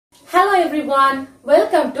everyone,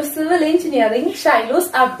 welcome to Civil Engineering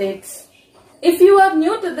Shylusupdates. If you are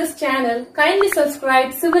new to this channel, kindly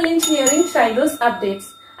subscribe Civil Engineering Shylusupdates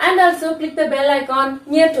and also click the bell icon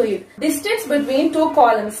near to it. Distance between two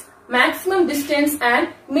columns, maximum distance and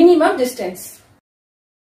minimum distance.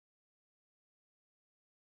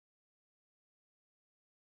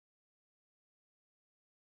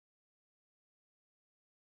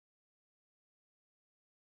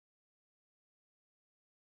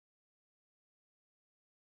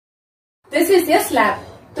 This is a slab.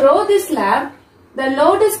 Through this slab, the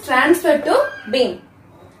load is transferred to beam.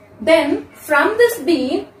 Then from this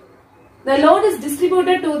beam, the load is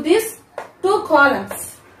distributed to these two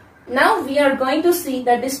columns. Now we are going to see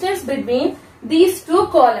the distance between these two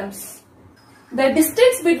columns. The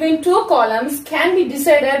distance between two columns can be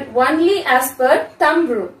decided only as per thumb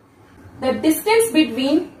rule. The distance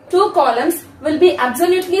between two columns will be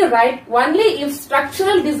absolutely right only if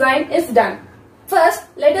structural design is done. First,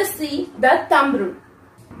 let us see the thumb rule.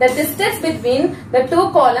 The distance between the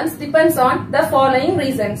two columns depends on the following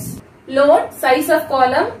reasons: load, size of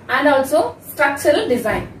column and also structural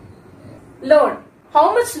design. Load.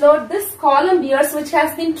 How much load this column bears which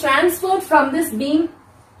has been transferred from this beam?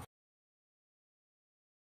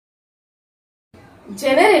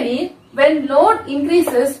 Generally, when load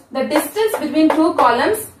increases, the distance between two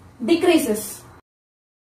columns decreases.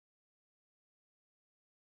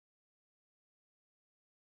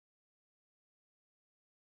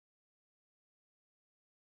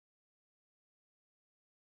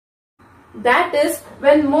 That is,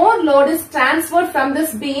 when more load is transferred from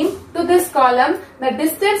this beam to this column, the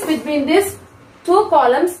distance between these two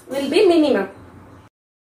columns will be minimum.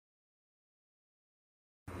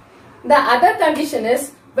 The other condition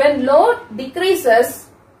is when load decreases,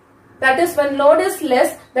 that is when load is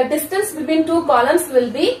less, the distance between two columns will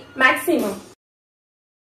be maximum.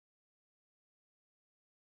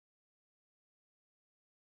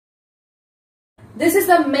 This is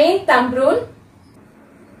the main thumb rule.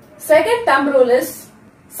 Second thumb rule is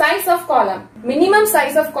size of column. Minimum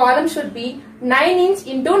size of column should be 9 inch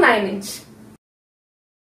into 9 inch.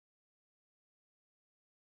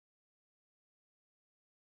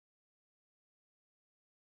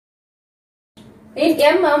 In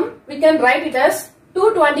mm, we can write it as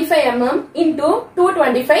 225 mm into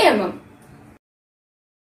 225 mm.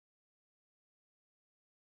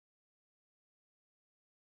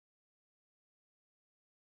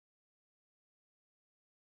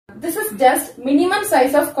 This is just minimum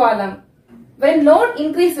size of column. When load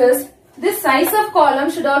increases, this size of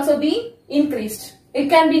column should also be increased. It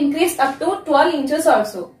can be increased up to 12 inches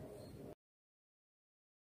also.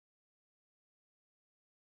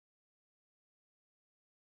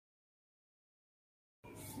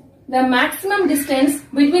 The maximum distance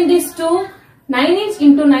between these two 9 inch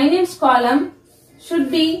into 9 inch column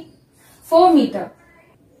should be 4 meter.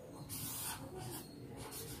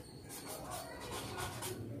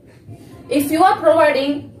 If you are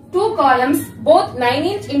providing two columns, both 9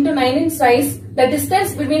 inch into 9 inch size, the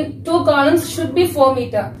distance between two columns should be 4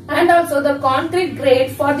 meter. And also the concrete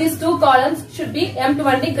grade for these two columns should be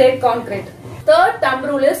M20 grade concrete. Third thumb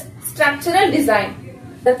rule is structural design.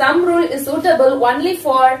 The thumb rule is suitable only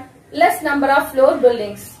for less number of floor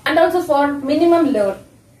buildings and also for minimum load.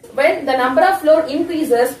 When the number of floor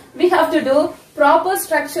increases, we have to do proper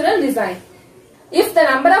structural design. If the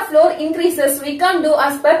number of load increases, we can't do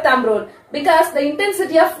as per thumb rule because the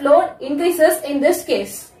intensity of load increases in this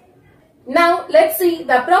case. Now let's see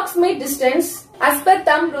the approximate distance as per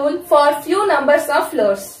thumb rule for few numbers of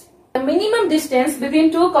floors. The minimum distance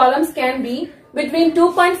between two columns can be between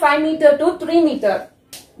 2.5 meter to 3 meter.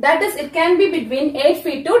 That is, it can be between 8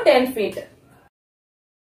 feet to 10 feet.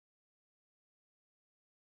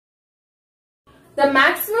 The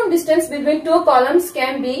maximum distance between two columns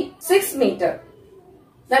can be 6 meter.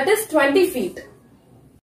 That is 20 feet.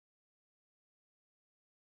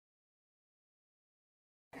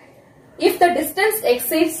 If the distance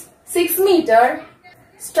exceeds 6 meter,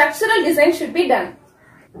 structural design should be done.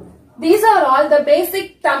 These are all the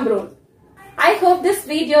basic thumb rule. I hope this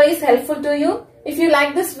video is helpful to you. If you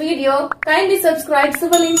like this video, kindly subscribe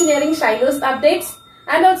Civil Engineering Shylusupdates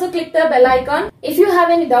and also click the bell icon. If you have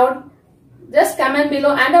any doubt, just comment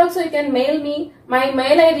below and also you can mail me. My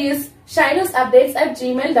mail ID is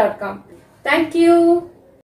shylusupdates@gmail.com. Thank you.